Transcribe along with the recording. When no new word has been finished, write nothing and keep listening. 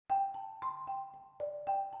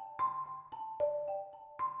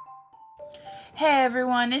Hey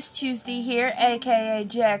everyone, it's Tuesday here, aka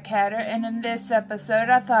Jack Hatter, and in this episode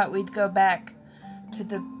I thought we'd go back to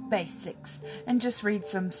the basics and just read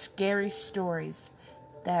some scary stories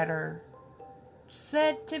that are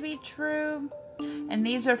said to be true, and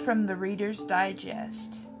these are from the Reader's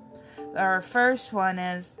Digest. Our first one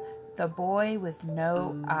is The Boy with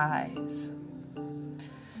No Eyes.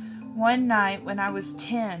 One night when I was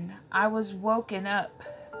 10, I was woken up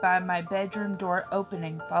by my bedroom door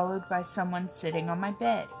opening, followed by someone sitting on my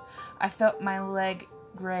bed. I felt my leg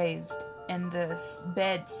grazed and the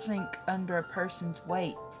bed sink under a person's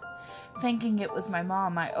weight. Thinking it was my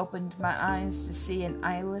mom, I opened my eyes to see an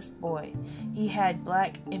eyeless boy. He had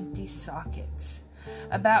black, empty sockets.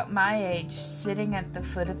 About my age, sitting at the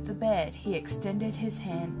foot of the bed, he extended his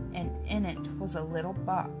hand, and in it was a little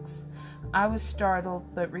box. I was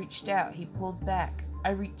startled, but reached out. He pulled back. I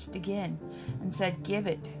reached again and said, "Give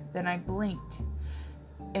it." Then I blinked,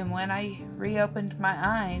 and when I reopened my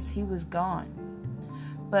eyes, he was gone.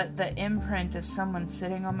 But the imprint of someone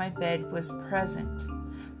sitting on my bed was present.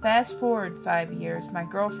 Fast forward 5 years, my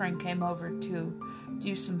girlfriend came over to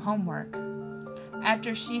do some homework.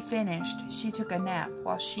 After she finished, she took a nap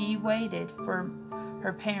while she waited for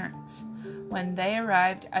her parents. When they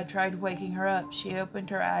arrived, I tried waking her up. She opened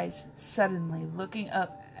her eyes suddenly, looking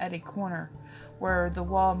up at a corner where the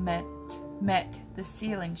wall met the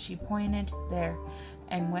ceiling. She pointed there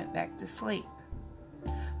and went back to sleep.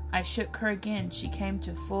 I shook her again. She came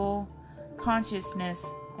to full consciousness,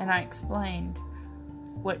 and I explained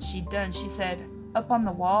what she'd done. She said, "Up on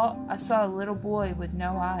the wall, I saw a little boy with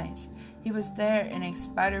no eyes. He was there in a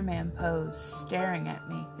Spider-Man pose, staring at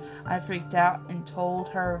me." I freaked out and told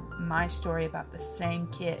her my story about the same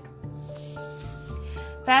kid.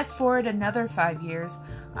 Fast forward another 5 years,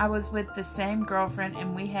 I was with the same girlfriend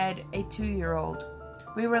and we had a 2-year-old.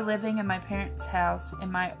 We were living in my parents' house.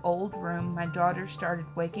 In my old room, my daughter started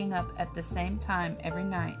waking up at the same time every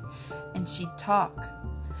night, and she'd talk.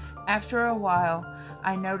 After a while,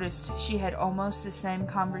 I noticed she had almost the same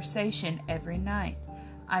conversation every night.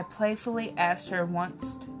 I playfully asked her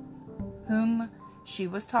once whom she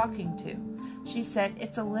was talking to. She said,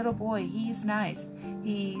 "It's a little boy. He's nice.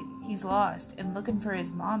 He's lost and looking for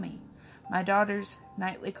his mommy." My daughter's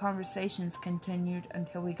nightly conversations continued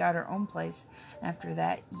until we got our own place after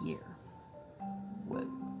that year. Whoa.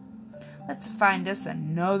 Let's find us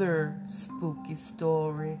another spooky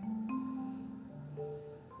story.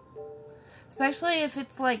 Especially if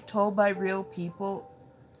it's like told by real people,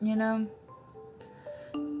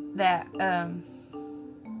 that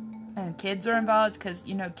and kids are involved, because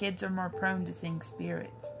kids are more prone to seeing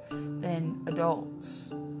spirits than adults.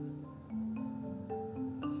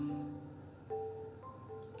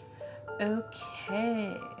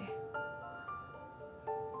 Okay.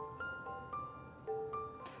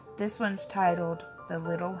 This one's titled The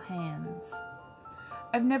Little Hands.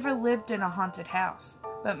 I've never lived in a haunted house,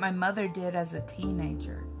 but my mother did as a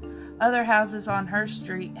teenager. Other houses on her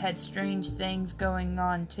street had strange things going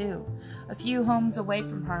on too. A few homes away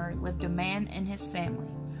from her lived a man and his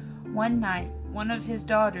family. One night, one of his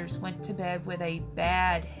daughters went to bed with a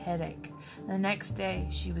bad headache. The next day,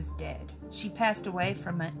 she was dead. She passed away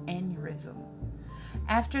from an aneurysm.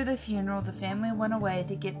 After the funeral, the family went away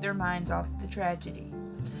to get their minds off the tragedy,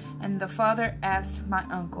 and the father asked my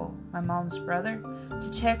uncle, my mom's brother, to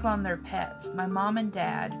check on their pets. My mom and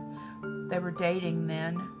dad, they were dating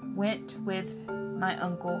then, went with my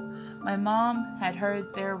uncle. My mom had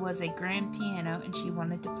heard there was a grand piano and she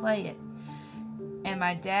wanted to play it, and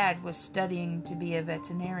my dad was studying to be a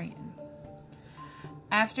veterinarian.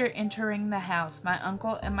 After entering the house, my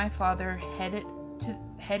uncle and my father headed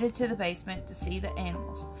to the basement to see the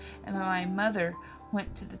animals, and my mother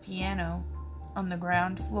went to the piano on the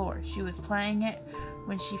ground floor. She was playing it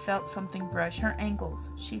when she felt something brush her ankles.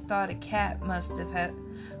 She thought a cat must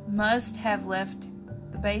have left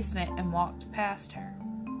the basement and walked past her.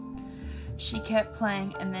 She kept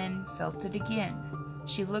playing and then felt it again.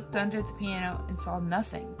 She looked under the piano and saw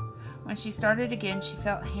nothing. When she started again, she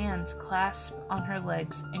felt hands clasp on her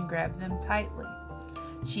legs and grabbed them tightly.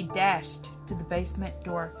 She dashed to the basement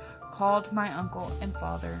door, called my uncle and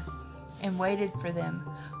father, and waited for them.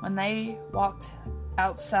 When they walked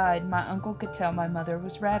outside, my uncle could tell my mother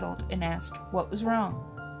was rattled and asked what was wrong.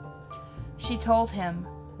 She told him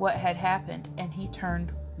what had happened, and he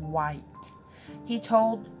turned white. He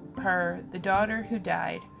told her the daughter who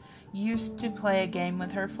died used to play a game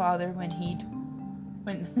with her father when he'd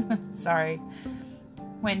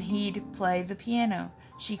play the piano.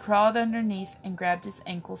 She crawled underneath and grabbed his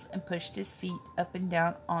ankles and pushed his feet up and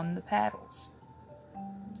down on the paddles.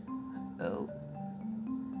 Oh.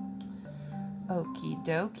 Okie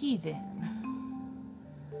dokie then.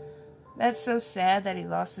 That's so sad that he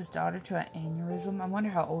lost his daughter to an aneurysm. I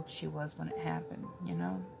wonder how old she was when it happened, you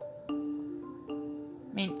know?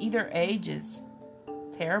 I mean, either age is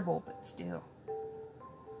terrible, but still.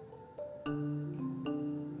 Okay,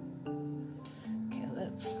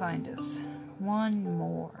 let's find us one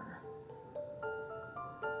more.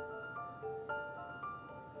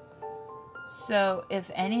 So,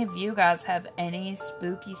 if any of you guys have any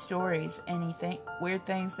spooky stories, anything weird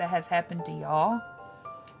things that has happened to y'all,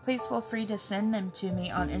 please feel free to send them to me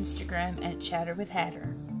on Instagram at Chatter with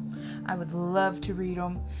Hatter. I would love to read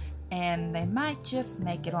them, and they might just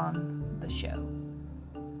make it on the show.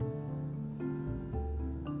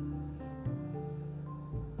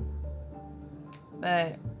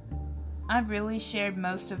 But I've really shared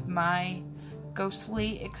most of my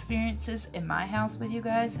ghostly experiences in my house with you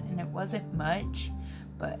guys, and it wasn't much,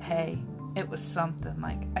 but hey, it was something.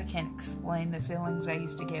 Like, I can't explain the feelings I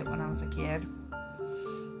used to get when I was a kid.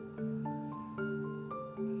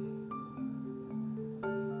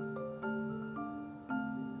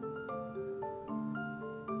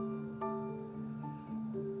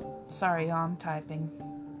 Sorry, y'all, I'm typing.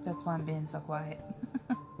 That's why I'm being so quiet.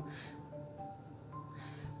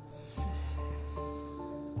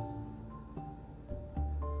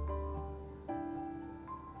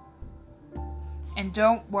 And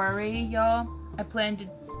don't worry, y'all. I plan to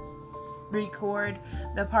record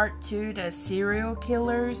the part 2 to serial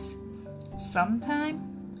killers sometime.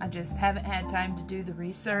 I just haven't had time to do the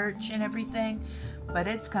research and everything. But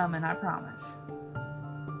it's coming, I promise.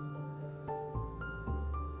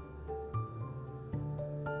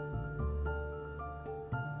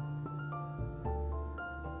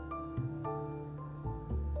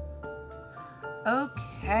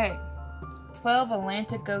 Okay. 12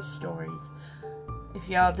 Atlanta ghost stories. If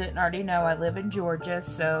y'all didn't already know, I live in Georgia,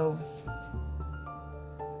 so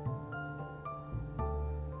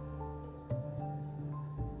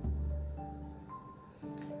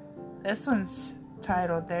this one's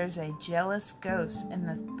titled, There's a Jealous Ghost in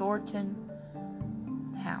the Thornton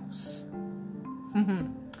House.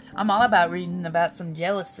 I'm all about reading about some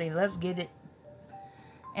jealousy. Let's get it.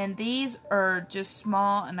 And these are just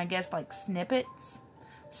small and I guess like snippets.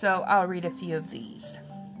 So I'll read a few of these.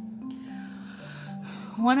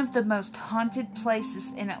 One of the most haunted places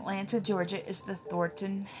in Atlanta, Georgia is the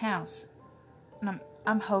Thornton House. And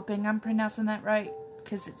I'm hoping I'm pronouncing that right,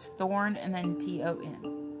 because it's Thorn and then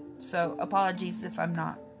T-O-N. So apologies if I'm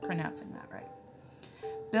not pronouncing that right.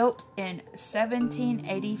 Built in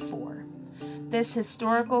 1784, this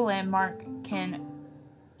historical landmark can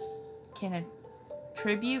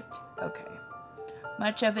attribute,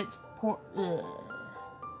 much of its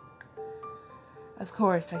Of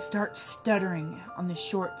course, I start stuttering on the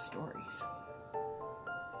short stories.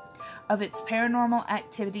 Of its paranormal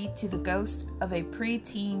activity to the ghost of a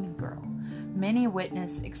preteen girl. Many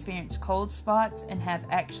witnesses experience cold spots and have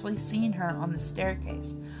actually seen her on the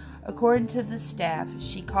staircase. According to the staff,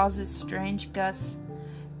 she causes strange gusts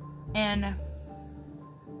and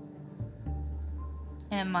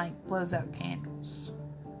blows out candles.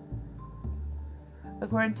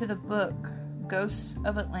 According to the book Ghosts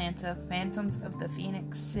of Atlanta, Phantoms of the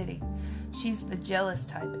Phoenix City, she's the jealous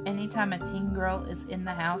type. Anytime a teen girl is in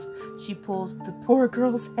the house, she pulls the poor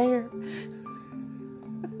girl's hair.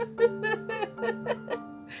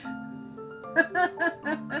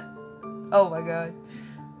 Oh my god.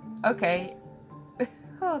 Okay.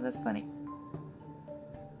 Oh, that's funny.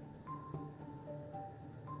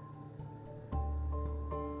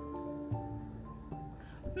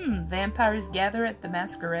 Vampires gather at the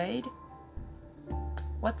masquerade?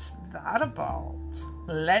 What's that about?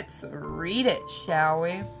 Let's read it, shall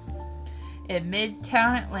we? In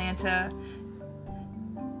Midtown Atlanta,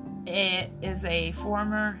 it is a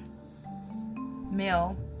former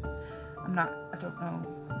mill. I'm gonna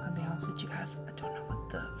be honest with you guys, I don't know what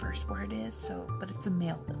the first word is, but it's a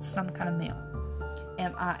mill. It's some kind of mill.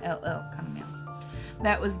 M-I-L-L kind of mill.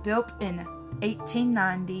 That was built in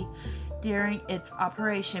 1890. During its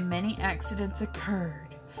operation, many accidents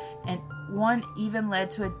occurred, and one even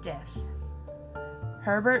led to a death.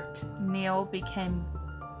 Herbert Neal became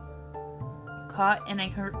caught in a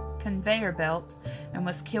conveyor belt and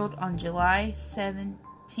was killed on July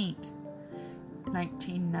 17th,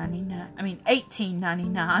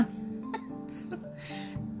 1899.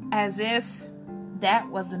 As if that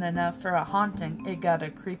wasn't enough for a haunting, it got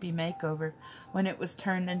a creepy makeover when it was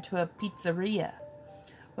turned into a pizzeria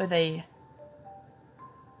with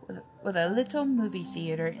a little movie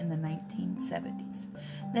theater in the 1970s.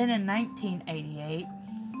 Then in 1988,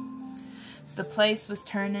 the place was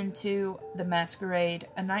turned into the Masquerade,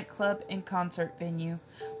 a nightclub and concert venue,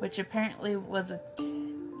 which apparently was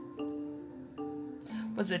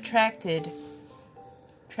was attracted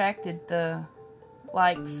the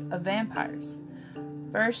likes of vampires.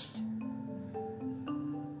 First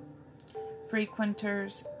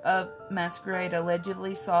frequenters of Masquerade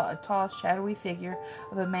allegedly saw a tall, shadowy figure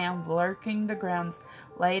of a man lurking the grounds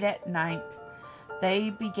late at night. They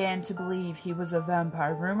began to believe he was a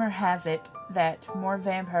vampire. Rumor has it that more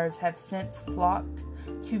vampires have since flocked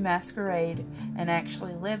to Masquerade and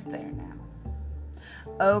actually live there now.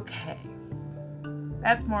 Okay.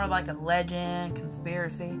 That's more like a legend,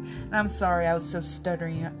 conspiracy. And I'm sorry I was so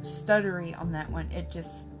stuttery on that one. It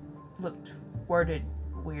just looked worded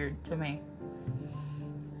weird to me.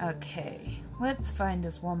 Okay, let's find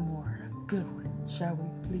us one more good one, shall we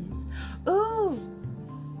please? Ooh!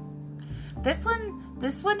 This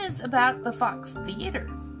one is about the Fox Theater.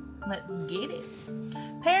 Let's get it.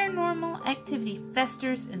 Paranormal activity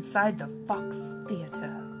festers inside the Fox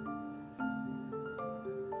Theater.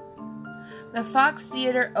 The Fox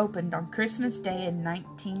Theater opened on Christmas Day in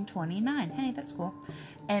 1929. Hey, that's cool.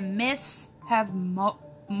 And myths have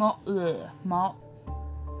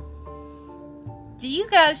Do you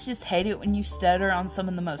guys just hate it when you stutter on some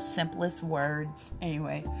of the most simplest words?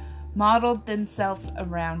 Anyway, modeled themselves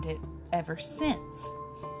around it ever since.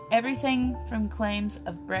 Everything from claims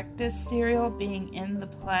of breakfast cereal being in the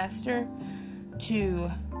plaster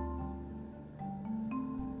to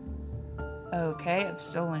of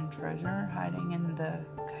stolen treasure hiding in the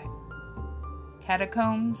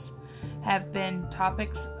catacombs have been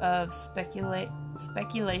topics of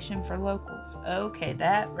speculation for locals. Okay,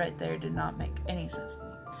 that right there did not make any sense to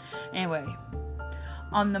me. Anyway,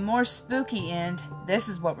 on the more spooky end, this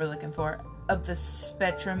is what we're looking for, of the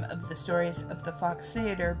spectrum of the stories of the Fox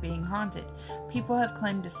Theater being haunted. People have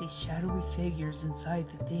claimed to see shadowy figures inside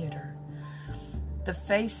the theater. The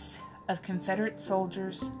face of Confederate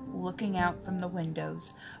soldiers looking out from the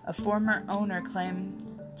windows. A former owner claimed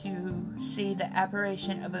to see the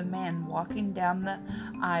apparition of a man walking down the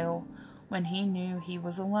aisle when he knew he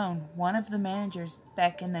was alone. One of the managers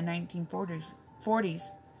back in the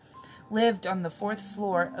 1940s lived on the 4th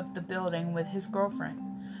floor of the building with his girlfriend.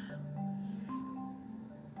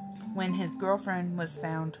 When his girlfriend was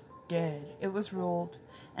found dead, it was ruled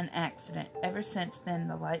an accident. Ever since then,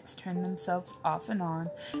 the lights turn themselves off and on,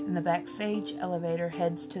 and the backstage elevator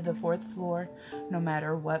heads to the 4th floor, no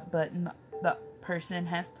matter what button the person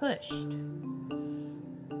has pushed.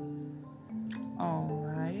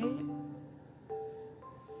 Alright.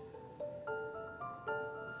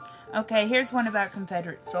 Okay, here's one about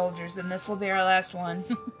Confederate soldiers, and this will be our last one.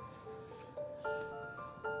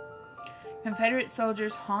 Confederate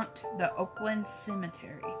soldiers haunt the Oakland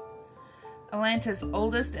Cemetery. Atlanta's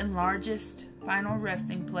oldest and largest final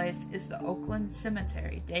resting place is the Oakland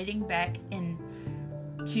Cemetery. Dating back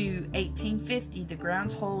to 1850, the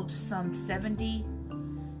grounds hold some 70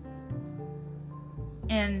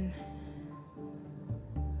 and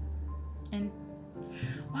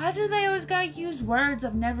why do they always gotta use words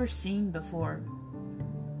I've never seen before?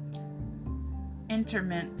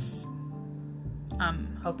 Interments.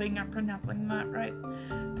 I'm hoping I'm pronouncing that right.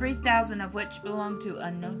 3,000 of which belong to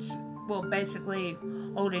unknown. Well, basically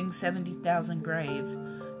holding 70,000 graves.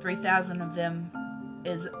 3,000 of them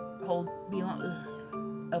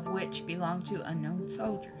of which belong to unknown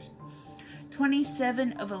soldiers.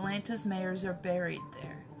 27 of Atlanta's mayors are buried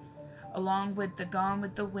there, along with the Gone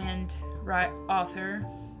with the Wind author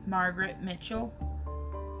Margaret Mitchell.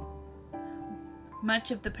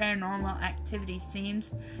 Much of the paranormal activity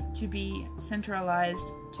seems to be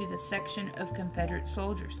centralized to the section of Confederate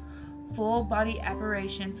soldiers. Full-body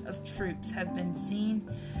apparitions of troops have been seen,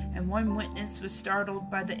 and one witness was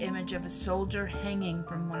startled by the image of a soldier hanging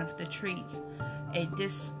from one of the trees. A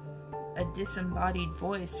disembodied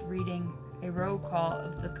voice reading a roll call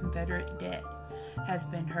of the Confederate dead has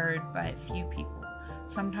been heard by a few people.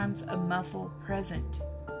 Sometimes a muffled present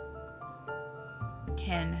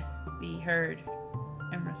can be heard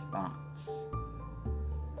in response.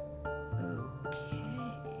 Okay.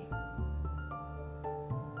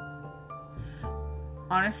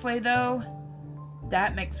 Honestly, though,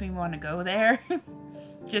 that makes me want to go there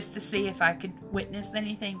just to see if I could witness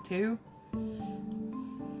anything too.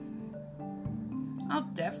 I'll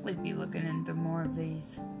definitely be looking into more of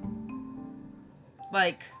these.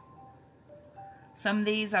 Like, some of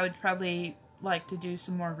these I would probably like to do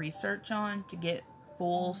some more research on to get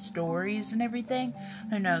full stories and everything.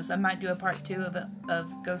 Who knows, I might do a part 2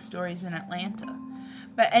 of ghost stories in Atlanta.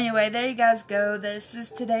 But anyway, there you guys go. This is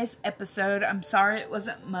today's episode. I'm sorry it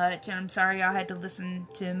wasn't much, and I'm sorry y'all had to listen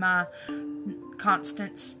to my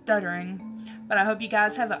constant stuttering. But I hope you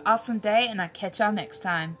guys have an awesome day, and I'll catch y'all next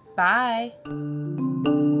time. Bye!